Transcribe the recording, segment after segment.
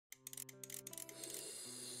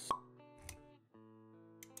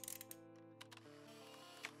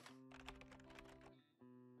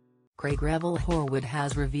Revel Horwood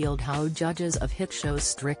has revealed how judges of hit shows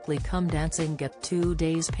Strictly Come Dancing get 2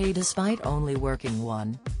 days' pay despite only working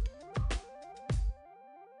one.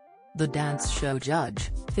 The dance show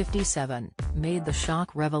judge, 57, made the shock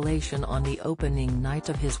revelation on the opening night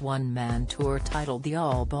of his one-man tour titled the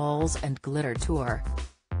All Balls and Glitter Tour.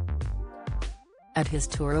 At his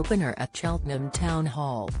tour opener at Cheltenham Town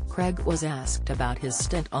Hall, Craig was asked about his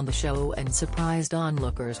stint on the show and surprised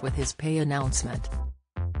onlookers with his pay announcement.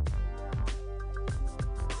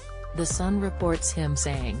 The Sun reports him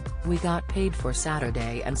saying, "We got paid for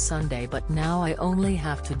Saturday and Sunday, but now I only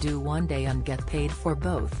have to do one day and get paid for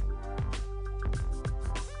both."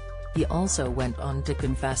 He also went on to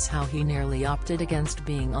confess how he nearly opted against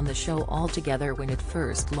being on the show altogether when it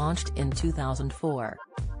first launched in 2004.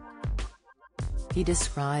 He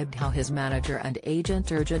described how his manager and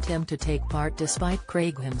agent urged him to take part despite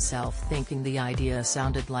Craig himself thinking the idea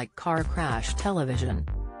sounded like car crash television.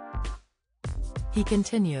 He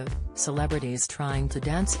continued, "Celebrities trying to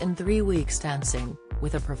dance in 3 weeks dancing,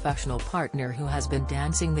 with a professional partner who has been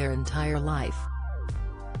dancing their entire life.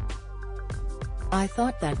 I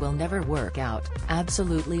thought that will never work out,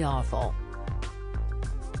 absolutely awful."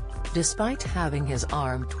 Despite having his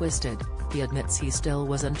arm twisted, he admits he still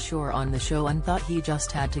wasn't sure on the show and thought he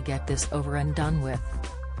just had to get this over and done with.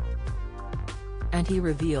 And he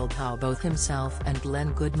revealed how both himself and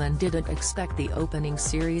Len Goodman didn't expect the opening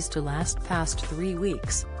series to last past 3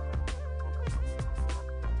 weeks.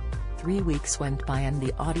 3 weeks went by and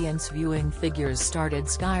the audience viewing figures started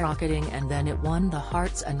skyrocketing, and then it won the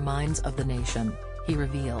hearts and minds of the nation, he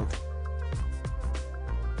revealed.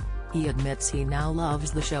 He admits he now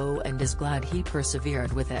loves the show and is glad he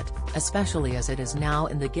persevered with it, especially as it is now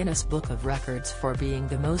in the Guinness Book of Records for being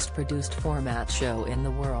the most produced format show in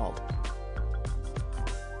the world.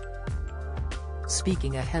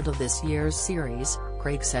 Speaking ahead of this year's series,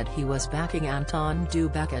 Craig said he was backing Anton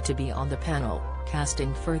Dubecca to be on the panel,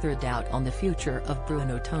 casting further doubt on the future of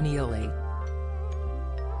Bruno Tonioli.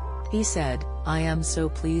 He said, "I am so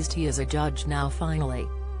pleased he is a judge now finally.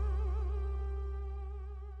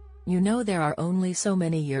 You know, there are only so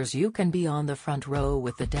many years you can be on the front row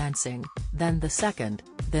with the dancing, then the second,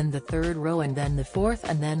 then the third row and then the fourth,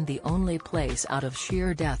 and then the only place out of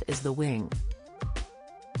sheer death is the wing.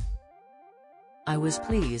 I was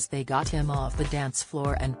pleased they got him off the dance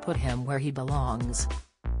floor and put him where he belongs.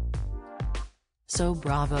 So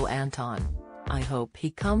bravo Anton. I hope he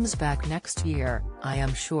comes back next year, I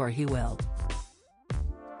am sure he will."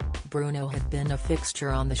 Bruno had been a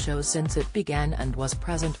fixture on the show since it began and was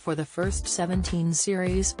present for the first 17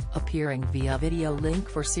 series, appearing via video link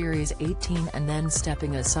for Series 18 and then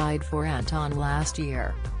stepping aside for Anton last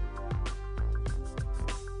year.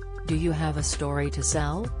 Do you have a story to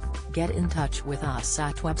sell? Get in touch with us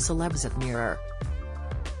at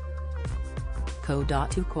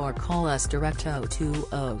webcelebs@mirror.co.uk or call us direct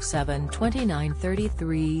 0207 29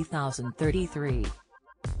 33 033.